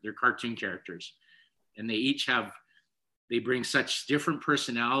 they're cartoon characters. And they each have, they bring such different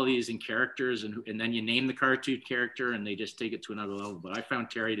personalities and characters, and then you name the cartoon character and they just take it to another level. But I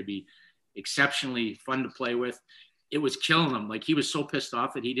found Terry to be exceptionally fun to play with. It was killing him. Like, he was so pissed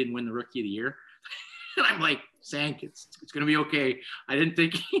off that he didn't win the Rookie of the Year. And I'm like, Sank, it's going to be okay. I didn't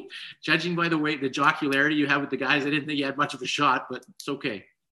think, judging by the way, the jocularity you have with the guys, I didn't think you had much of a shot, but it's okay.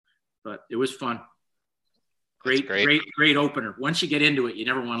 But it was fun. Great opener. Once you get into it, you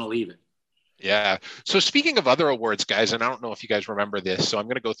never want to leave it. Yeah. So speaking of other awards, guys, and I don't know if you guys remember this, so I'm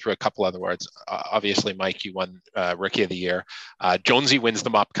going to go through a couple other awards. Obviously, Mike, you won Rookie of the Year. Jonesy wins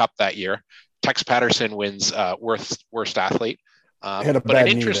the Mop Cup that year. Tex Patterson wins worst athlete. Had a bad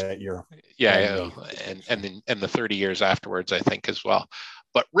knee that year. Yeah, and the 30 years afterwards, I think, as well.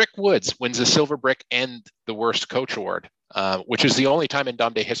 But Rick Woods wins the Silver Brick and the Worst Coach Award, which is the only time in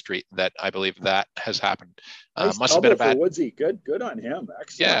Dom Day history that I believe that has happened. Nice must have been a bad. Woodsy. Good on him.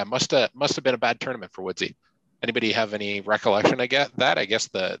 Excellent. Yeah, must have been a bad tournament for Woodsy. Anybody have any recollection? I guess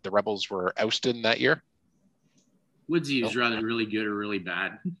the Rebels were ousted in that year. Woodsy was rather really good or really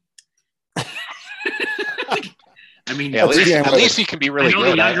bad. I mean, yeah, at least he can be really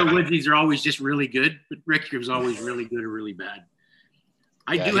good. The younger Woodsies are always just really good, but Rick was always really good or really bad.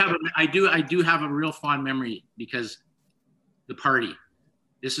 I do have a real fond memory because the party.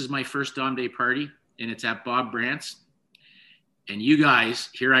 This is my first Dom Day party, and it's at Bob Brant's. And you guys,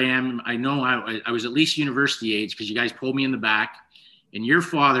 here I am. I know I was at least university age because you guys pulled me in the back, and your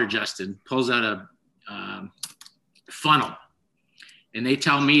father, Justin, pulls out a funnel, and they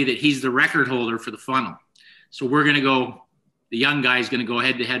tell me that he's the record holder for the funnel. So we're going to go, the young guy's going to go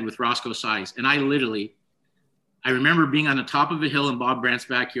head to head with Roscoe Size. And I remember being on the top of a hill in Bob Brant's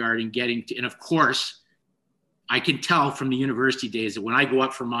backyard and and of course, I can tell from the university days that when I go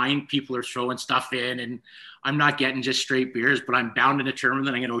up for mine, people are throwing stuff in and I'm not getting just straight beers, but I'm bound and determined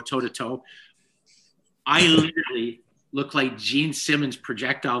that I'm going to go toe to toe. I literally look like Gene Simmons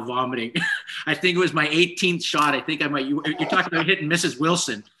projectile vomiting. I think it was my 18th shot. I think you're talking about hitting Mrs.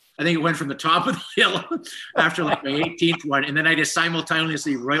 Wilson. I think it went from the top of the hill after like my 18th one. And then I just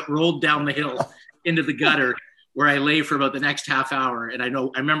simultaneously rolled down the hill into the gutter where I lay for about the next half hour. And I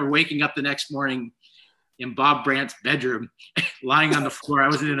remember waking up the next morning in Bob Brant's bedroom, lying on the floor. I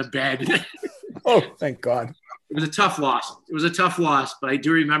wasn't in a bed. Oh, thank God. It was a tough loss. But I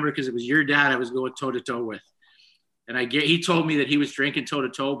do remember because it was your dad I was going toe to toe with. And he told me that he was drinking toe to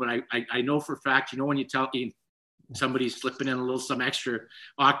toe, but I know for a fact, when you tell somebody's slipping in some extra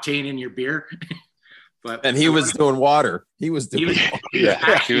octane in your beer. And he was doing water. He was chugging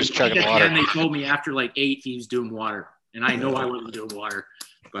water. And they told me after like 8, he was doing water. And I know I wasn't doing water.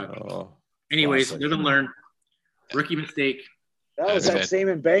 But anyways, live and learn. Rookie mistake. That was that same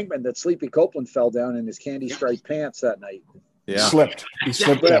embankment that Sleepy Copeland fell down in his candy striped pants that night. Yeah. He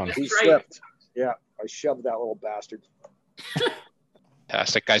slipped down. He slipped. Yeah. I shoved that little bastard.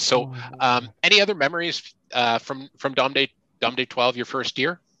 Fantastic, guys. So any other memories from Dom Day 12, your first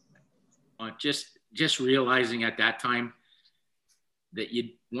year? Just realizing at that time that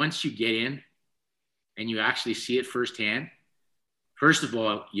once you get in and you actually see it firsthand, first of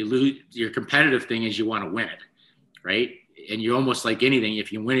all, you lose. Your competitive thing is you want to win it, right? And you're almost like anything.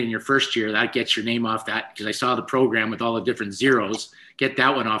 If you win in your first year, that gets your name off that, because I saw the program with all the different zeros, get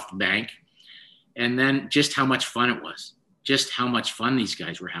that one off the bank. And then just how much fun it was. Just how much fun these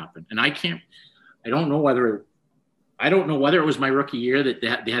guys were having. And I don't know whether it was my rookie year that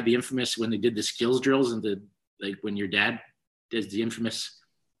they had the infamous, when they did the skills drills and when your dad does the infamous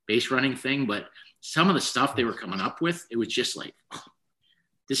base running thing, but some of the stuff they were coming up with, it was just like, oh,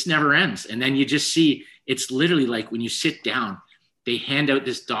 this never ends. And then you just see, it's literally like when you sit down, they hand out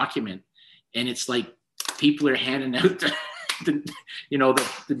this document and it's like people are handing out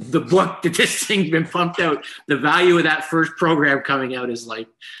the book that this thing's been pumped out. The value of that first program coming out is like,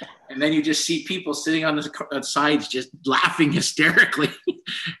 and then you just see people sitting on the sides just laughing hysterically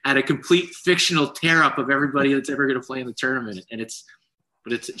at a complete fictional tear up of everybody that's ever going to play in the tournament. And it's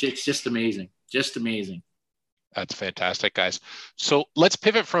just amazing. Just amazing. That's fantastic, guys. So let's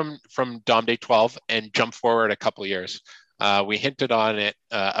pivot from Dom Day 12 and jump forward a couple of years. We hinted on it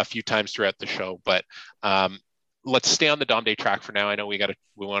a few times throughout the show, but let's stay on the Dom Day track for now. I know we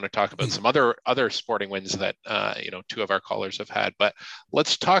want to talk about some other sporting wins that two of our callers have had, but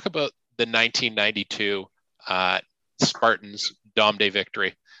let's talk about the 1992 Spartans Dom Day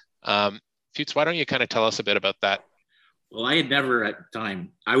victory. Futes, why don't you kind of tell us a bit about that? Well, I had never at the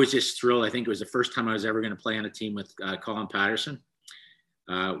time. I was just thrilled. I think it was the first time I was ever going to play on a team with Colin Patterson.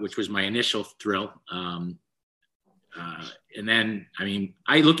 which was my initial thrill. And then, I mean,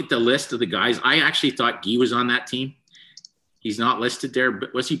 I look at the list of the guys. I actually thought Guy was on that team. He's not listed there,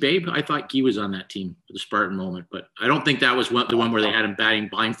 but was he, Babe? I thought Guy was on that team for the Spartan moment, but I don't think that was the one where they had him batting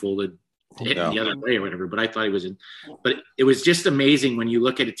blindfolded, hitting the other way or whatever. But I thought he was in. But it was just amazing when you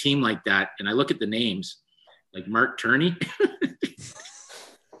look at a team like that, and I look at the names, like Mark Turney.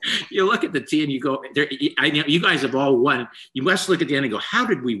 You look at the team and you go, I know you guys have all won. You must look at the end and go, how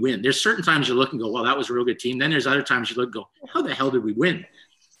did we win? There's certain times you look and go, well, that was a real good team. Then there's other times you look and go, how the hell did we win?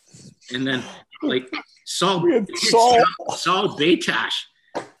 And then like Saul Batash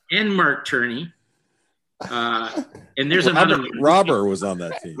and Mark Turney. And there's another Robert was on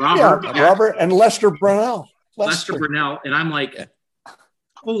that team. Robert and Lester Brunell. Lester Brunell. And I'm like,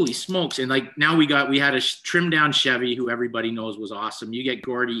 holy smokes. And like now we had a trimmed down Chevy who everybody knows was awesome. You get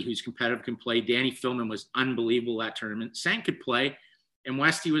Gordy, who's competitive, can play. Danny Philman was unbelievable that tournament. Sank could play. And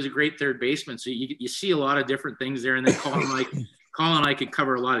Westy was a great third baseman. So you see a lot of different things there. And then Colin and I could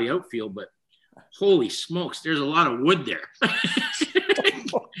cover a lot of the outfield, but holy smokes, there's a lot of wood there.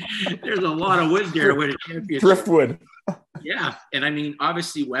 There's a lot of wood there. Driftwood. Yeah. And I mean,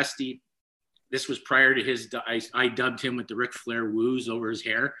 obviously Westy, this was prior to his, I dubbed him with the Ric Flair woos over his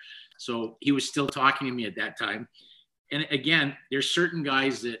hair. So he was still talking to me at that time. And again, there's certain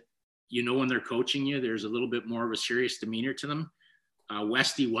guys that, you know, when they're coaching you, there's a little bit more of a serious demeanor to them.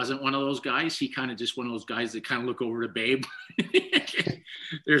 Westy wasn't one of those guys. He kind of just one of those guys that kind of look over to Babe.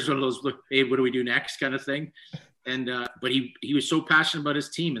 There's one of those, look, Babe, what do we do next kind of thing. And, but he was so passionate about his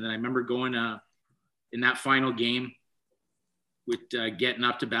team. And then I remember going in that final game with getting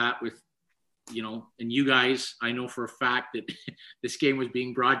up to bat with, you know, and you guys, I know for a fact that this game was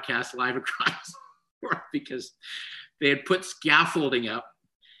being broadcast live across the world because they had put scaffolding up,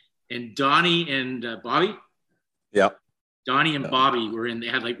 and Donnie and Bobby. Yep. Donnie and Bobby were in, they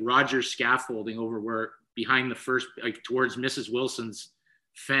had like Rogers scaffolding over where behind the first, like towards Mrs. Wilson's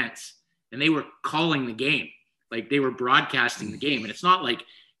fence. And they were calling the game. Like they were broadcasting the game. And it's not like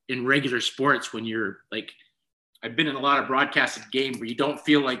in regular sports when you're like, I've been in a lot of broadcasted games where you don't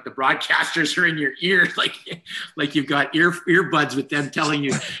feel like the broadcasters are in your ears, like you've got earbuds with them telling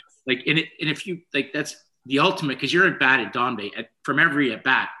you, like, and if you like, that's the ultimate, because you're at bat at Dombe. From every at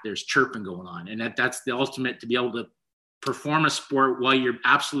bat, there's chirping going on, and that's the ultimate to be able to perform a sport while you're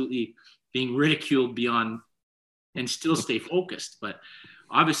absolutely being ridiculed beyond, and still stay focused. But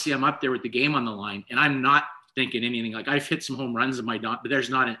obviously, I'm up there with the game on the line, and I'm not thinking anything. Like I've hit some home runs in my but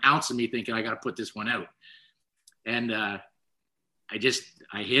there's not an ounce of me thinking I got to put this one out. And I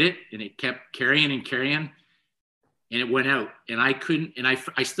hit it, and it kept carrying, and it went out. And I couldn't, and I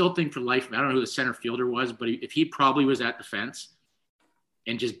still think for life, I don't know who the center fielder was, but if he probably was at the fence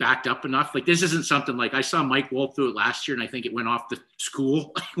and just backed up enough, like this isn't something like I saw Mike Wolf do it last year, and I think it went off the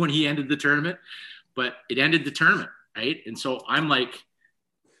school when he ended the tournament, but it ended the tournament, right? And so I'm like,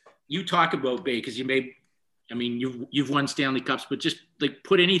 you talk about Bay, because you've won Stanley Cups, but just like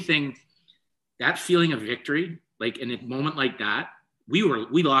put anything, that feeling of victory, like in a moment like that, we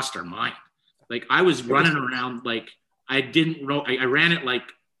lost our mind. Like I was running around like I ran it like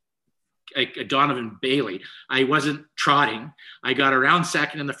a Donovan Bailey. I wasn't trotting. I got around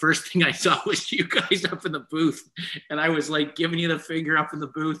second, and the first thing I saw was you guys up in the booth, and I was like giving you the finger up in the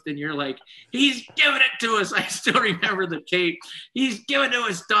booth, and you're like, "He's giving it to us." I still remember the tape. He's giving to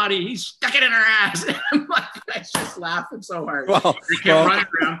us, Donnie. He's stuck it in our ass. And I'm like, I was just laughing so hard. I kept running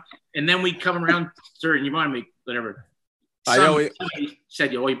around, and then we come around third, and you want to make whatever. Somebody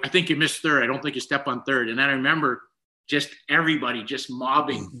said, I think you missed third. I don't think you stepped on third. And then I remember just everybody just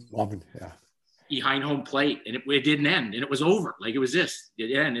mobbing behind home plate, and it didn't end, and it was over. Like it was it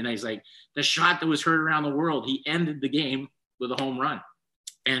ended. And I was like, the shot that was heard around the world, he ended the game with a home run.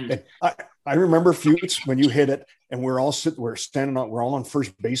 And I remember Fuchs when you hit it, and we're all on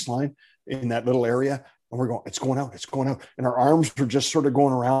first baseline in that little area, and we're going, it's going out, and our arms were just sort of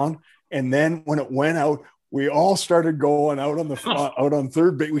going around. And then when it went out, we all started going out on out on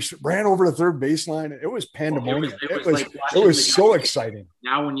third base. We ran over to third baseline. It was pandemonium. It was so exciting.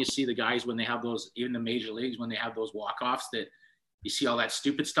 Now, when you see the guys, when they have those, even the major leagues, when they have those walk-offs, that you see all that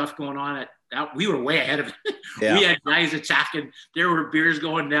stupid stuff going on, that we were way ahead of it. Yeah. We had guys attacking. There were beers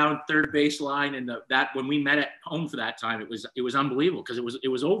going down third baseline, and that when we met at home for that time, it was unbelievable because it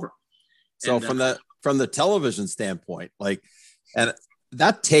was over. So from the television standpoint, like, and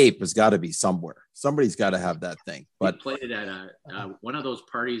that tape has got to be somewhere. Somebody's got to have that thing. But they played it at one of those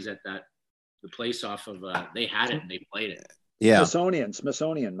parties at the place off of. They had it and they played it. Yeah,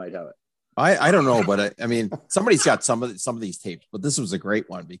 Smithsonian might have it. I don't know, but I mean, somebody's got some of these tapes. But this was a great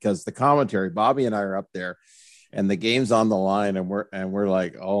one because the commentary. Bobby and I are up there, and the game's on the line, and we're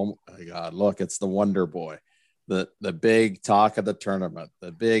like, oh my God, look, it's the Wonder Boy, the big talk of the tournament,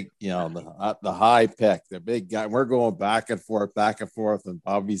 the big, the high pick, the big guy. We're going back and forth, and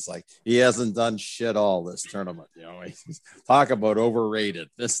Bobby's like, he hasn't done shit all this tournament. He's talk about overrated,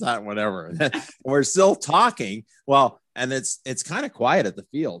 this, that, whatever. We're still talking. Well, and it's kind of quiet at the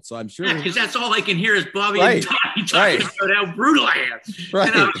field, so I'm sure because that's all I can hear is Bobby right, and Tommy talking about how brutal I am.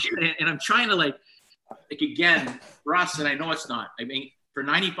 Right. And I'm trying to like again, Russ, and I know it's not. I mean, for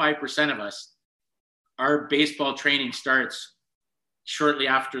 95% of us, our baseball training starts shortly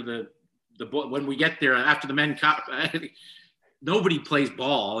after the when we get there, after the Men Cup. Nobody plays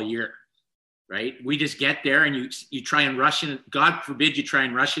ball all year, right? We just get there and you try and rush in. God forbid you try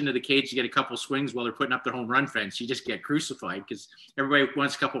and rush into the cage to get a couple swings while they're putting up their home run fence. You just get crucified because everybody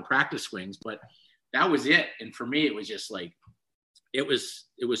wants a couple practice swings. But that was it. And for me, it was just like it was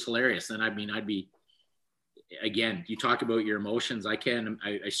hilarious. And I mean, I'd be. Again, you talk about your emotions. I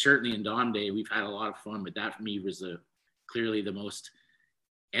certainly in Dom Day, we've had a lot of fun, but that for me was clearly the most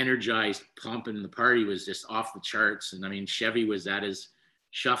energized pump, and the party was just off the charts. And I mean, Chevy was at his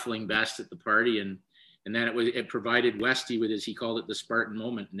shuffling best at the party. And then it provided Westy with he called it the Spartan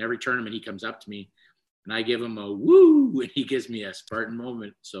moment. And every tournament he comes up to me and I give him a woo, and he gives me a Spartan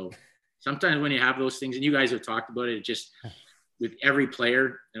moment. So sometimes when you have those things, and you guys have talked about it, just with every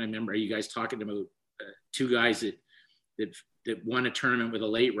player. And I remember you guys talking about two guys that won a tournament with a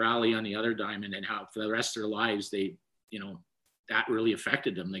late rally on the other diamond, and how for the rest of their lives they that really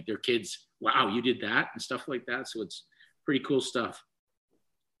affected them, like their kids, wow, you did that and stuff like that. So it's pretty cool stuff.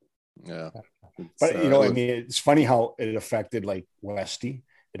 Yeah, but I mean, it's funny how it affected like Westy,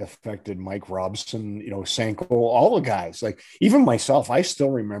 it affected Mike Robson, Sanko, all the guys, like even myself. I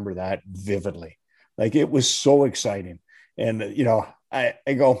still remember that vividly. Like it was so exciting. And I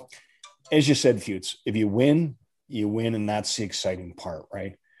go, as you said, Feuds, if you win, and that's the exciting part,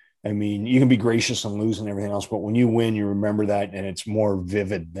 right? I mean, you can be gracious and lose and everything else, but when you win, you remember that, and it's more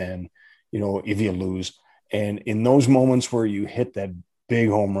vivid than, if you lose. And in those moments where you hit that big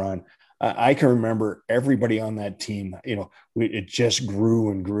home run, I can remember everybody on that team, it just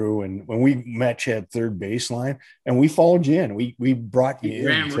grew and grew. And when we met you at third baseline and we followed you in, we brought you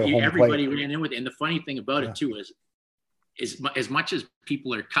in. Everybody ran in with it. And the funny thing about it too is as much as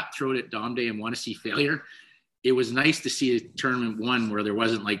people are cutthroat at Dom Day and want to see failure, it was nice to see a tournament one where there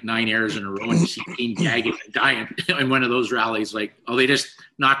wasn't like 9 errors in a row and you see team gagging and dying in one of those rallies. Like, they just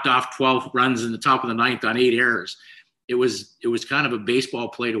knocked off 12 runs in the top of the 9th on 8 errors. It was kind of a baseball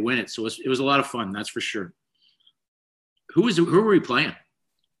play to win it. So it was a lot of fun. That's for sure. Who were we playing?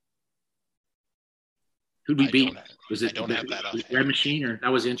 Who'd we beat? Was it Red Machine, or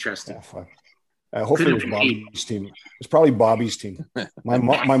that was interesting? Yeah, hopefully it was Bobby's team. It's probably Bobby's team. My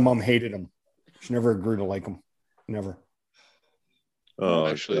mom hated him. She never agreed to like him. Never. Oh,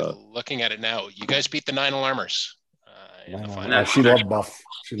 actually, looking at it now, you guys beat the 9 Alarmers. She loved Buff.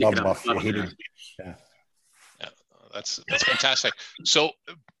 She loved Buff. She hated him. Yeah. That's fantastic. So,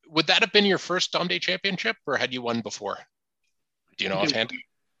 would that have been your first Dom Day championship, or had you won before? Do you know offhand?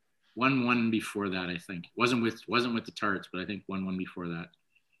 Won before that, I think. Wasn't with the Tarts, but I think won before that.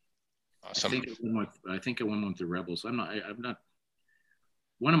 Awesome. I think I won one with the Rebels. I'm not.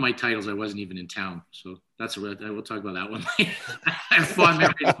 One of my titles, I wasn't even in town, so we'll talk about that one. I have fond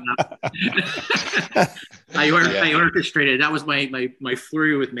memories. I orchestrated. That was my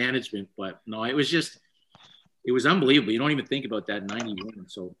flurry with management, but no, it was unbelievable. You don't even think about that in 91.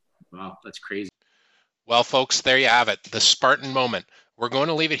 So, wow, that's crazy. Well, folks, there you have it, the Spartan moment. We're going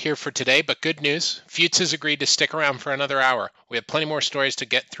to leave it here for today, but good news, Feuds has agreed to stick around for another hour. We have plenty more stories to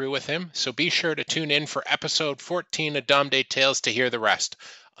get through with him, so be sure to tune in for episode 14 of Dom Day Tales to hear the rest.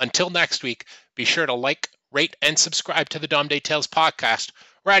 Until next week, be sure to like, rate, and subscribe to the Dom Day Tales podcast.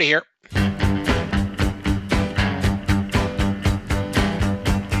 We're out of here.